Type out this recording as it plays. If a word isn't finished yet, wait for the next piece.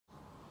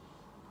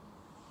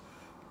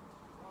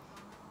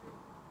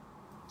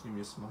Give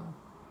me a smile.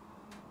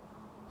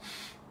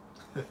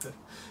 Hey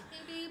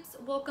babes,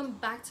 welcome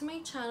back to my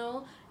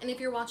channel, and if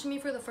you're watching me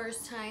for the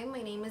first time,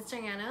 my name is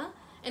Diana,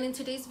 and in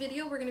today's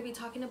video we're going to be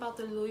talking about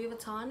the Louis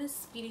Vuitton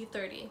Speedy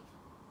 30.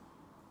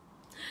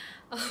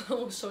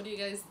 I'll show you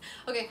guys.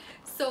 Okay,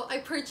 so I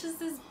purchased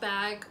this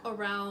bag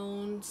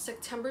around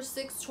September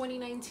 6,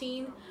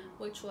 2019,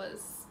 which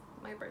was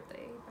my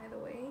birthday, by the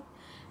way,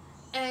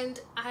 and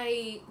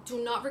I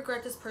do not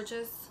regret this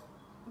purchase.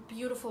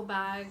 Beautiful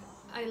bag.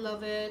 I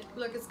love it.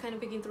 Look, it's kind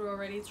of peeking through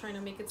already, trying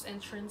to make its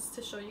entrance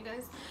to show you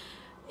guys.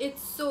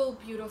 It's so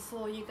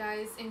beautiful, you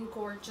guys, and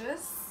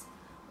gorgeous.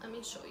 Let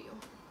me show you.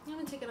 I'm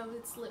gonna take it out of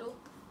its little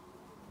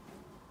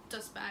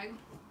dust bag.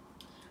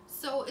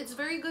 So it's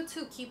very good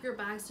to keep your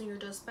bags in your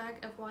dust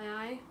bag,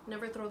 FYI.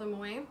 Never throw them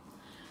away.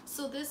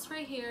 So this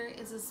right here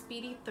is a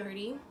Speedy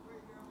 30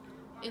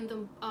 in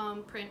the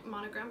print,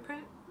 monogram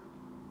print.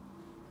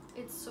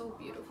 It's so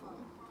beautiful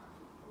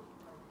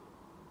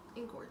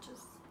and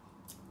gorgeous.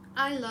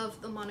 I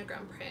love the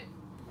monogram print.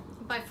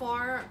 By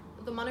far,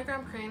 the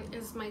monogram print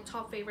is my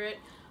top favorite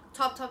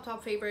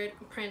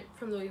print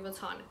from Louis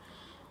Vuitton.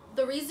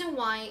 The reason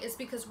why is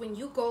because when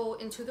you go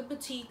into the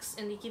boutiques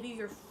and they give you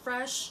your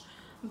fresh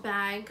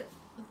bag,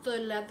 the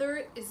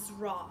leather is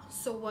raw.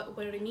 So what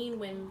do I mean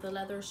when the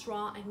leather is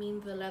raw? I mean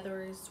the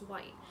leather is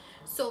white.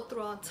 So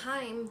throughout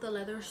time, the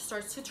leather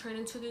starts to turn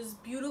into this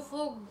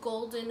beautiful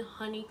golden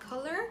honey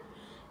color,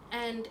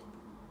 and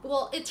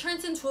well, it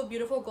turns into a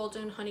beautiful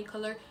golden honey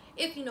color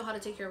if you know how to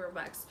take care of your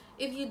bags.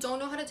 If you don't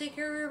know how to take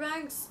care of your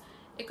bags,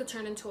 it could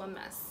turn into a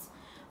mess.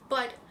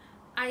 But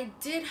I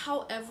did,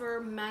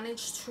 however,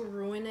 manage to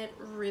ruin it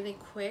really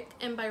quick.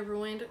 And by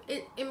ruined,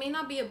 it may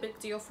not be a big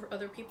deal for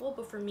other people,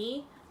 but for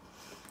me,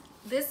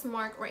 this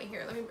mark right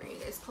here, let me bring you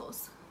guys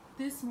close.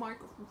 This mark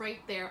right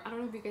there, I don't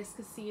know if you guys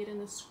can see it in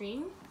the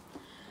screen,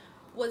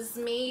 was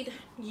made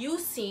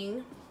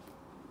using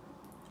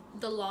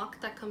the lock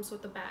that comes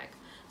with the bag.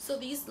 So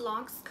these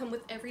locks come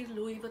with every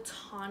Louis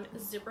Vuitton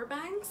zipper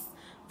bags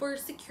for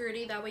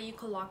security. That way you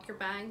can lock your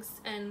bags.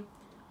 And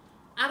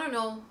I don't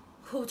know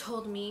who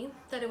told me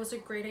that it was a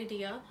great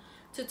idea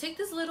to take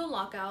this little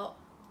lock out,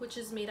 which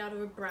is made out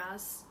of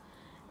brass,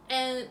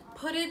 and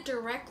put it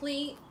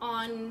directly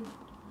on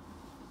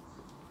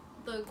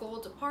the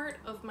gold part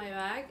of my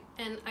bag.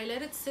 And I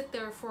let it sit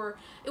there for,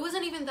 it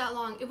wasn't even that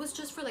long. It was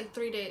just for like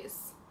 3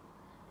 days.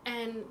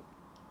 And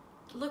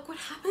look what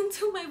happened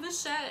to my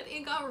vachette.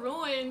 It got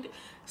ruined.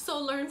 So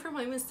learn from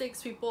my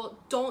mistakes, people.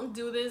 Don't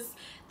do this.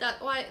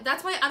 That's why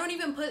I don't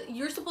even put,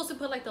 you're supposed to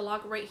put like the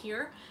lock right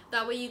here.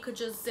 That way you could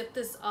just zip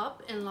this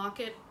up and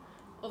lock it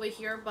over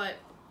here. But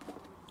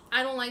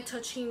I don't like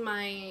touching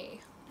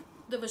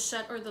the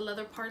vachette or the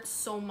leather parts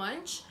so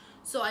much.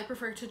 So I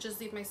prefer to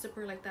just leave my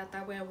zipper like that.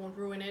 That way I won't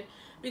ruin it.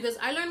 Because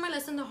I learned my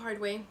lesson the hard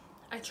way.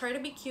 I try to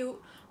be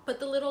cute. Put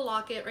the little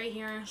locket right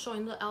here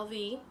showing the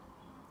LV.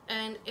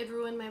 And it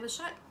ruined my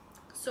vachette.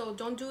 So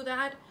don't do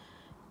that,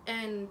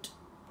 and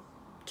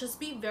just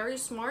be very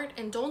smart,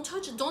 and don't try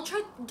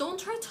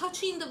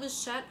touching the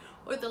vachette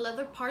or the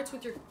leather parts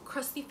with your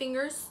crusty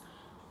fingers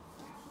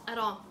at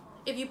all.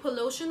 If you put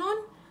lotion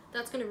on,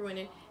 that's gonna ruin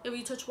it. If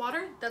you touch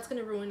water, that's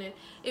gonna ruin it.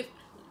 If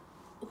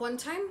one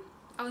time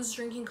I was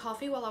drinking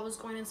coffee while I was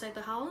going inside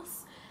the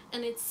house,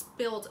 and it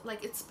spilled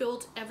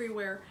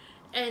everywhere,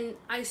 and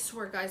I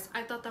swear guys,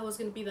 I thought that was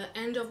gonna be the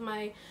end of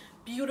my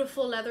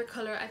beautiful leather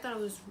color. I thought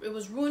it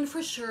was ruined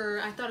for sure.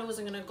 I thought it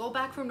wasn't gonna go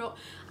back from no.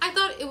 I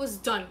thought it was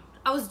done.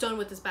 I was done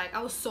with this bag.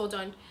 I was so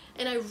done.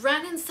 And I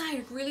ran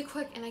inside really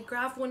quick and I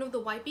grabbed one of the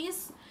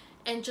wipes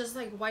and just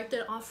like wiped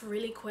it off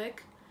really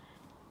quick.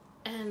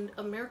 And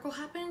a miracle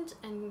happened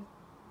and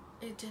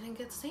it didn't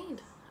get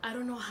stained. I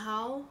don't know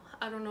how.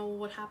 I don't know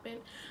what happened.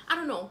 I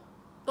don't know.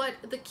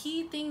 But the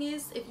key thing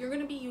is, if you're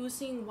gonna be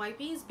using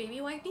wipes, baby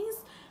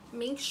wipes,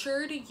 make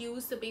sure to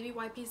use the baby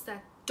wipes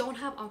that don't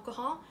have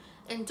alcohol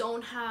and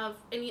don't have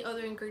any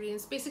other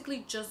ingredients,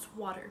 basically just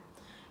water.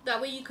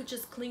 That way you could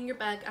just clean your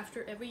bag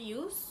after every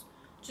use.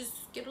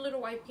 Just get a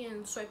little wipey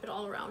and swipe it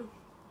all around,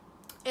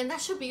 and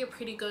that should be a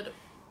pretty good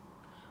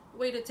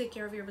way to take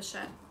care of your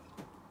vachette.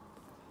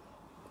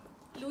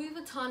 Louis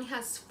Vuitton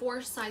has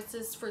 4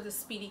 sizes for the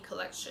Speedy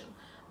collection.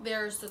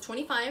 There's the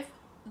 25,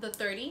 the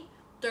 30,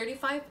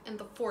 35, and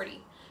the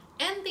 40.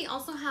 And they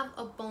also have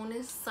a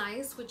bonus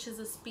size, which is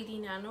a Speedy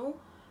Nano,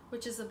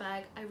 which is a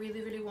bag I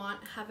really want.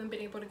 Haven't been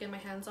able to get my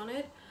hands on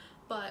it,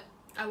 but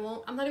I'm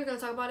not even gonna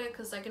talk about it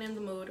because I get in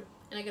the mood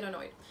and I get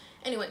annoyed.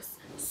 Anyways,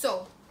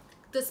 so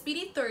the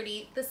Speedy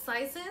 30, the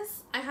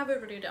sizes, I have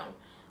it written down.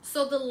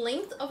 So the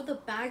length of the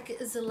bag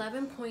is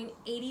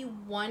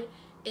 11.81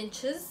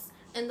 inches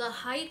and the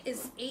height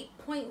is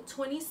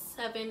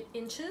 8.27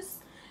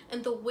 inches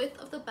and the width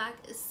of the bag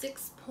is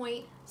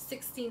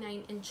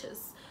 6.69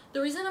 inches.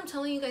 The reason I'm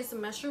telling you guys the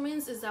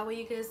measurements is that way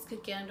you guys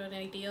could get an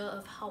idea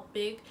of how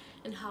big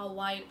and how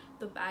wide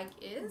the bag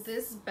is.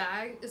 This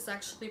bag is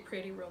actually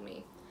pretty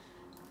roomy.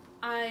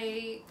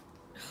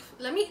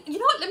 Let me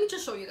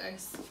just show you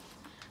guys.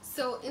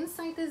 So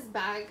inside this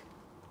bag,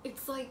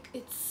 it's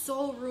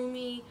so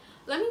roomy.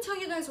 Let me tell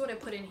you guys what I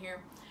put in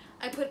here.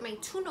 I put my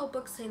 2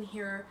 notebooks in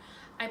here.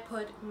 I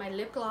put my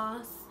lip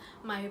gloss,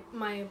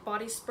 my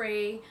body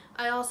spray.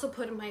 I also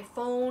put my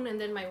phone and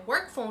then my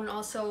work phone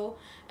also.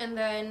 And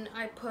then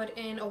I put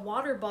in a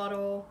water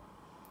bottle.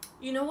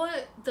 You know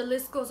what? The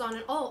list goes on.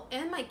 And oh,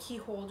 and my key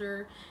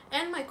holder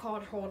and my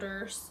card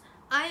holders.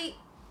 I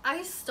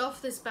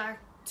stuff this bag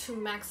to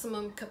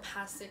maximum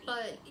capacity.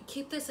 But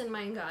keep this in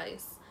mind,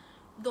 guys.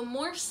 The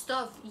more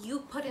stuff you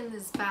put in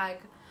this bag,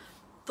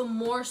 the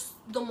more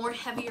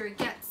heavier it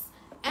gets.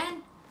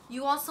 And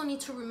you also need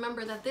to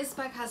remember that this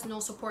bag has no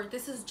support.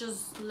 This is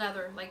just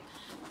leather, like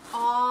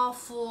all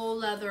full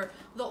leather.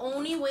 The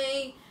only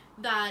way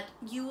that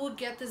you would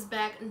get this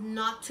bag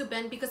not to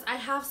bend, because I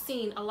have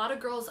seen a lot of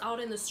girls out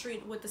in the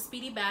street with the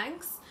Speedy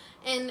bags,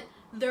 and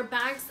their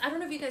bags, I don't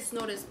know if you guys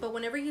noticed, but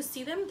whenever you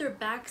see them, their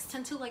bags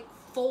tend to like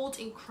fold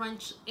and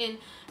crunch in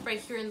right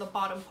here in the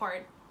bottom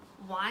part.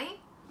 Why?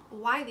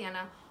 Why,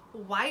 Diana?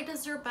 Why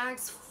does their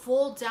bags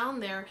fold down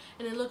there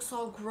and it looks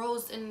all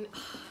gross? And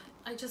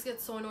I just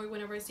get so annoyed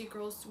whenever I see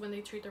girls when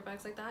they treat their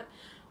bags like that.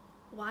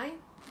 Why?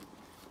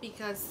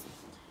 Because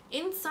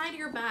inside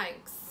your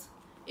bags,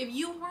 if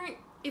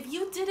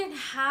you didn't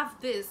have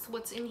this,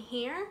 what's in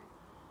here,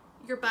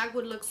 your bag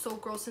would look so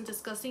gross and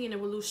disgusting and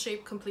it will lose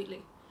shape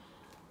completely.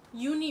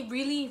 You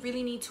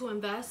really need to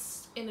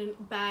invest in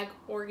a bag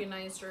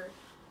organizer.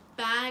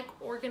 Bag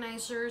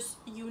organizers,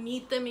 you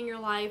need them in your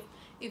life.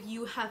 If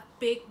you have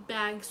big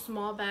bags,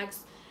 small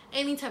bags,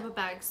 any type of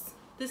bags,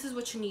 this is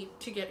what you need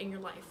to get in your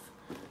life.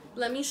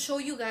 Let me show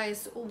you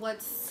guys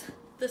what's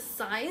the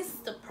size,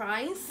 the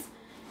price,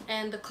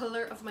 and the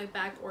color of my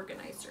bag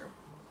organizer.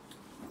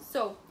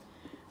 So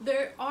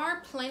there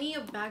are plenty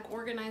of bag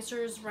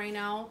organizers right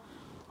now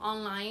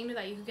online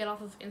that you can get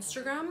off of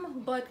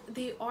Instagram, but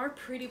they are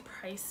pretty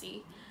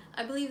pricey.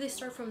 I believe they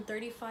start from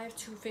 $35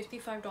 to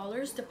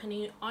 $55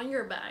 depending on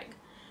your bag.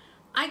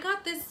 I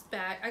got this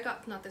bag, I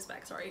got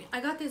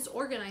this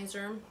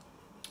organizer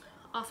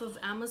off of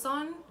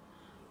Amazon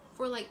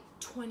for like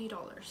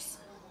 $20.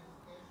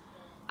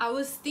 I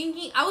was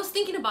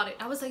thinking about it.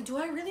 I was like, do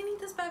I really need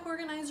this bag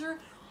organizer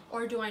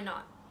or do I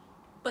not?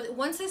 But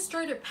once I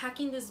started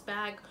packing this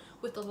bag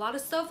with a lot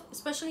of stuff,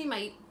 especially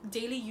my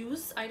daily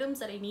use items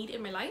that I need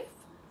in my life,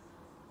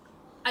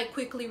 I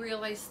quickly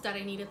realized that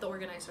I needed the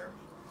organizer.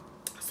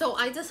 So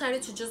I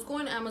decided to just go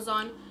on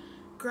Amazon,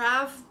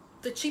 grab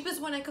the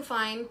cheapest one I could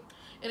find,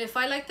 and if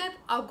I liked it,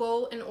 I'll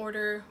go and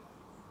order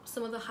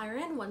some of the higher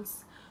end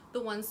ones,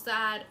 the ones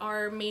that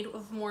are made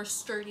of more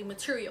sturdy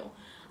material.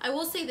 I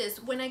will say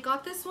this, when I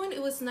got this one,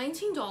 it was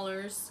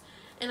 $19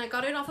 and I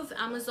got it off of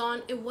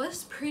Amazon. It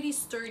was pretty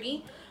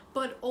sturdy,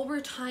 but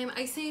over time,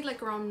 I say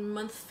like around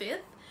month 5th,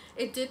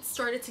 it did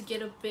started to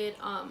get a bit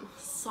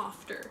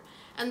softer.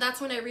 And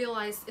that's when I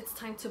realized it's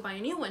time to buy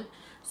a new one.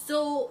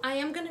 So I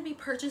am going to be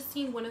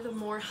purchasing one of the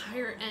more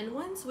higher end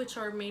ones, which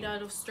are made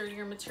out of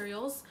sturdier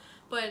materials.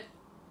 But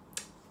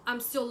I'm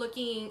still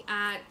looking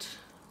at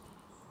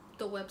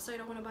the website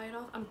I want to buy it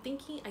off. I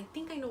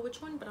think I know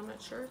which one, but I'm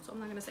not sure, so I'm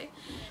not going to say.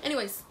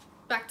 Anyways,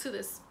 back to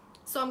this.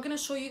 So I'm going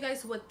to show you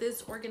guys what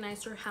this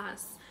organizer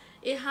has.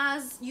 It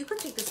has, you could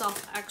take this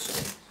off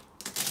actually.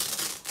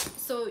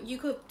 So you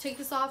could take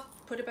this off,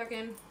 put it back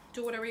in,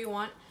 do whatever you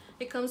want.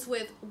 It comes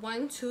with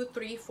 1, 2,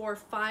 3, 4,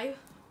 5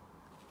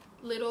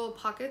 little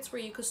pockets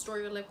where you could store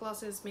your lip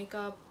glosses,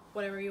 makeup,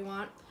 whatever you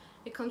want.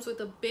 It comes with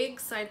a big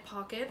side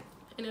pocket,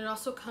 and it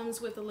also comes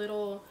with a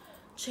little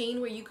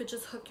chain where you could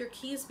just hook your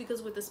keys,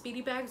 because with the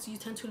Speedy bags you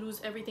tend to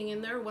lose everything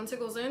in there. Once it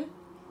goes in,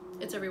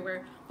 it's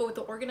everywhere. But with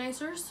the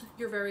organizers,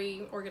 you're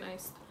very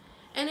organized.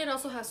 And it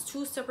also has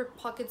 2 separate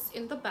pockets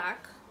in the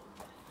back,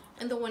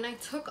 and the one I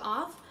took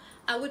off,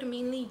 I would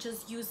mainly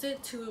just use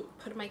it to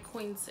put my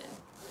coins in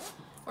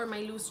or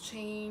my loose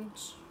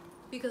change,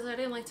 because I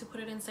didn't like to put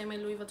it inside my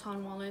Louis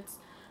Vuitton wallets.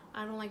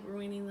 I don't like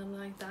ruining them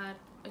like that.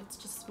 It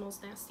just smells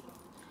nasty.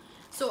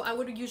 So I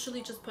would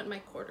usually just put my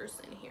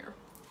quarters in here.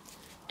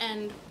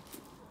 And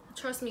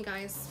trust me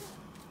guys,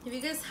 if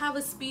you guys have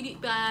a Speedy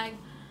bag,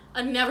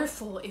 a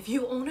Neverfull, if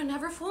you own a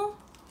Neverfull,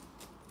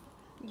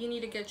 you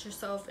need to get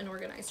yourself an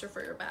organizer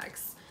for your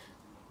bags.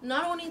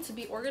 Not only to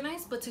be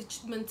organized, but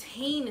to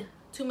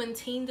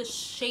maintain the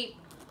shape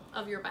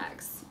of your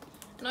bags.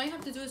 And all you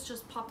have to do is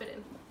just pop it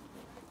in.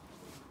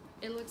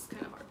 It looks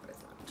kind of hard, but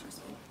it's not,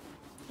 trust me.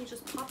 You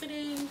just pop it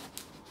in,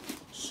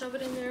 shove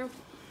it in there,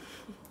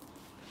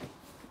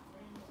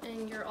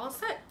 and you're all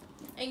set.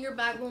 And your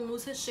bag won't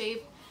lose its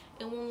shape.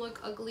 It won't look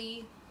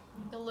ugly.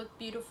 It'll look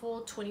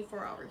beautiful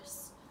 24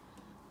 hours,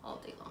 all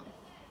day long.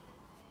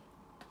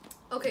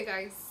 Okay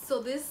guys,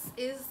 so this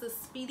is the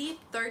Speedy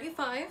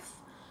 35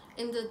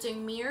 in the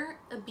Demir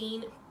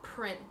Ebene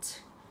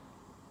print.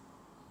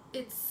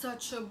 It's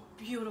such a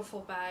beautiful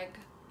bag,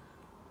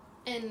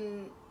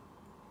 and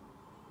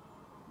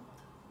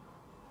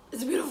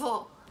it's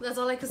beautiful. That's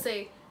all I can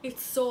say.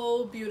 It's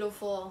so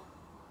beautiful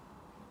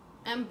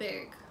and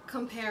big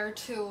compared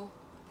to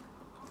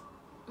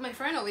my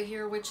friend over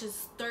here, which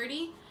is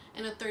 30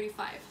 and a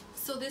 35.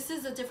 So this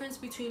is the difference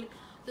between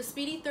the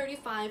Speedy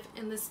 35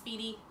 and the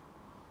Speedy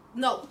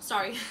no,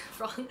 sorry,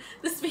 wrong.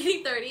 The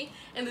Speedy 30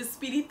 and the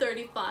Speedy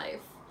 35.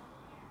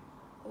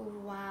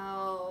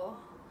 Wow.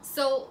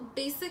 So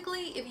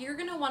basically, if you're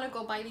gonna want to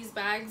go buy these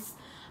bags,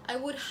 I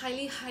would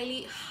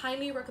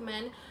highly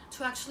recommend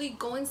to actually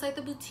go inside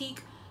the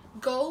boutique,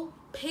 go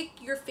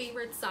pick your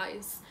favorite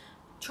size,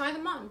 try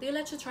them on. They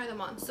let you try them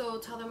on. So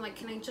tell them like,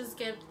 can I just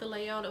get the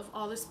layout of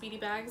all the Speedy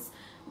bags?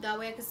 That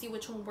way I can see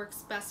which one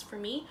works best for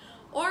me.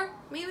 Or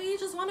maybe you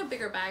just want a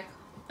bigger bag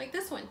like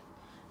this one.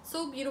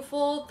 So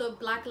beautiful. The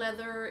black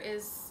leather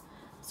is,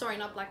 sorry,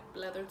 not black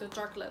leather, the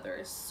dark leather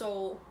is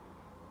so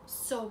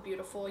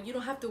beautiful. You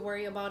don't have to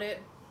worry about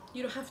it.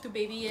 You don't have to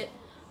baby it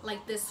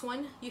like this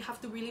one. You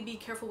have to really be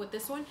careful with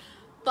this one.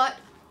 But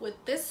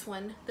with this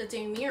one, the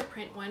damier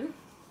print one,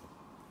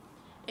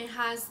 it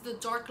has the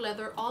dark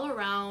leather all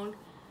around.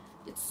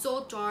 It's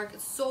so dark,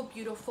 it's so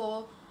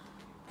beautiful.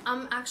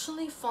 I'm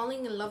actually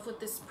falling in love with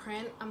this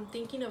print. I'm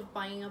thinking of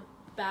buying a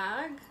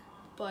bag,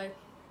 but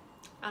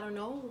I don't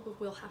know,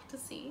 we'll have to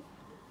see.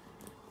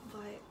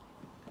 But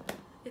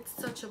it's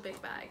such a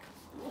big bag.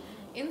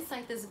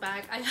 Inside this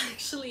bag, I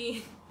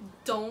actually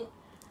don't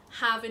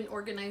have an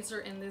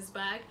organizer in this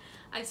bag.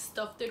 I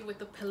stuffed it with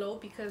the pillow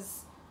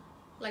because,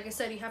 like I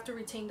said, you have to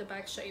retain the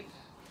bag shape.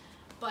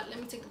 But let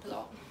me take the pillow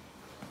out.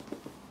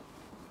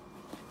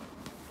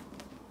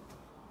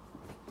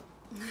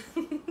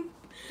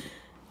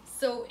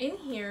 So in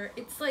here,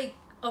 it's like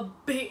a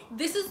big,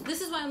 this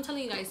is why I'm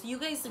telling you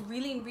guys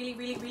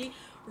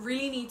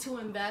really need to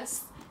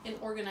invest in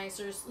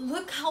organizers.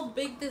 Look how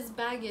big this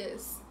bag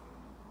is.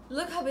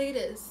 Look how big it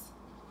is.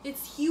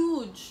 It's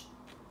huge.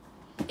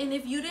 And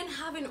if you didn't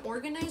have an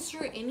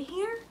organizer in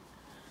here,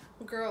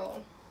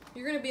 girl,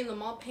 you're gonna be in the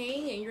mall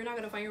paying and you're not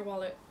gonna find your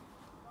wallet.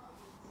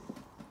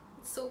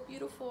 It's so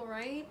beautiful,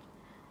 right?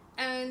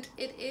 And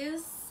it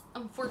is,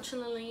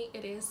 unfortunately,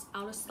 it is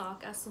out of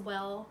stock as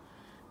well.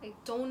 I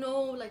don't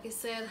know, like I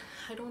said,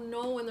 I don't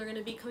know when they're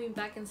gonna be coming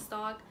back in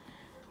stock.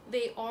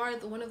 They are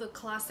one of the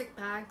classic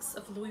bags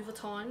of Louis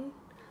Vuitton,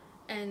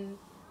 and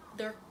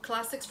they're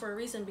classics for a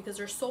reason because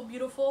they're so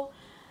beautiful.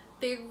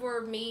 They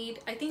were made,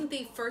 I think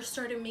they first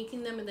started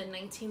making them in the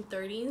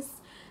 1930s.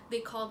 They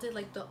called it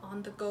like the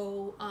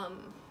on-the-go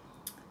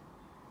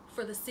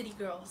for the city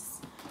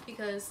girls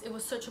because it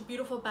was such a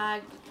beautiful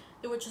bag.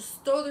 They would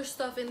just throw their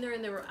stuff in there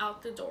and they were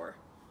out the door.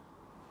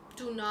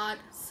 Do not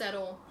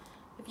settle.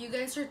 If you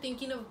guys are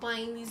thinking of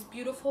buying these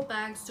beautiful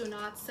bags, do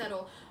not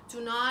settle.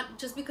 Do not,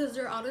 just because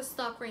they're out of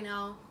stock right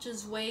now,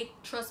 just wait.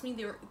 Trust me,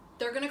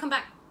 they're gonna come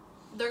back.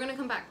 They're gonna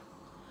come back.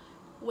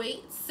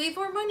 Wait, save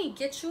more money,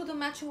 get you the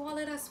matching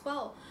wallet as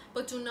well,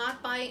 but do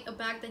not buy a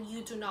bag that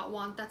you do not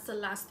want. That's the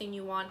last thing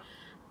you want.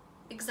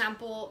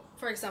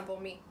 For example,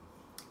 me,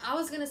 I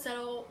was gonna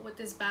settle with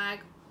this bag.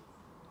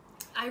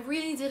 I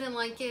really didn't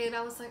like it.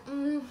 I was like,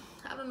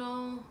 I don't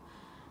know,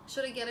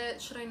 should I get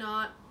it, should I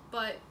not?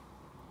 But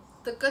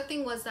the good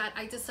thing was that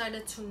I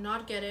decided to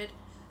not get it,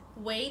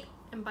 wait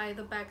and buy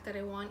the bag that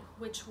I want,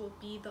 which will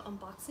be the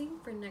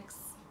unboxing for next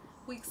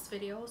week's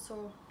video.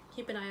 So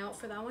keep an eye out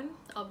for that one.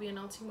 I'll be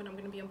announcing when I'm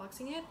going to be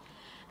unboxing it.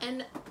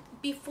 And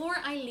before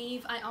I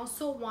leave, I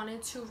also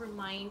wanted to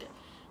remind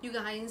you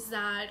guys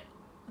that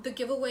the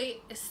giveaway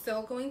is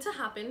still going to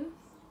happen.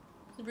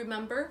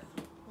 Remember,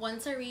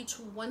 once I reach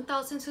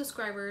 1,000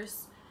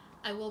 subscribers,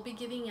 I will be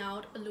giving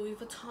out a Louis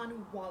Vuitton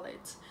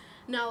wallet.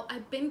 Now,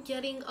 I've been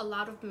getting a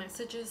lot of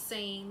messages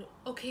saying,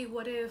 okay,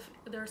 what if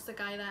there's the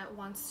guy that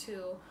wants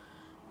to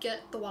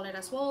get the wallet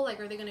as well? Like,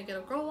 are they gonna get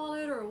a girl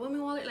wallet or a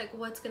woman wallet? Like,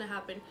 what's gonna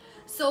happen?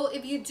 So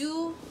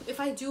if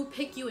I do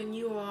pick you and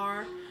you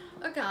are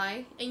a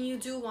guy and you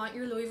do want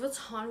your Louis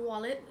Vuitton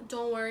wallet,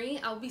 don't worry,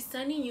 I'll be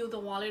sending you the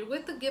wallet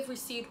with the gift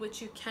receipt,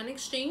 which you can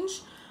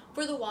exchange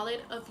for the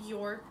wallet of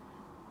your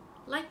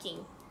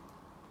liking.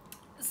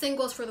 Same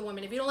goes for the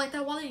woman. If you don't like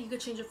that wallet, you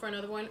could change it for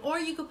another one, or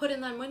you could put in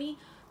that money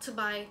to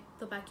buy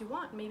the bag you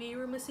want. Maybe you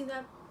were missing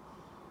that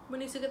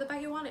money to get the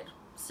bag you wanted.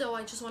 So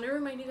I just want to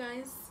remind you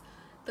guys,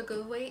 the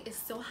giveaway is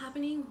still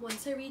happening.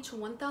 Once I reach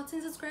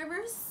 1,000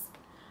 subscribers,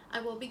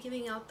 I will be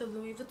giving out the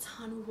Louis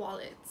Vuitton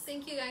wallets.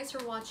 Thank you guys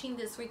for watching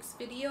this week's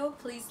video.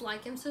 Please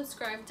like and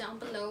subscribe down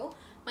below.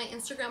 My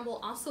Instagram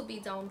will also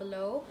be down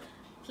below.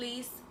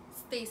 Please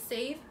stay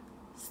safe,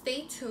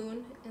 stay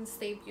tuned, and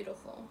stay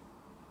beautiful.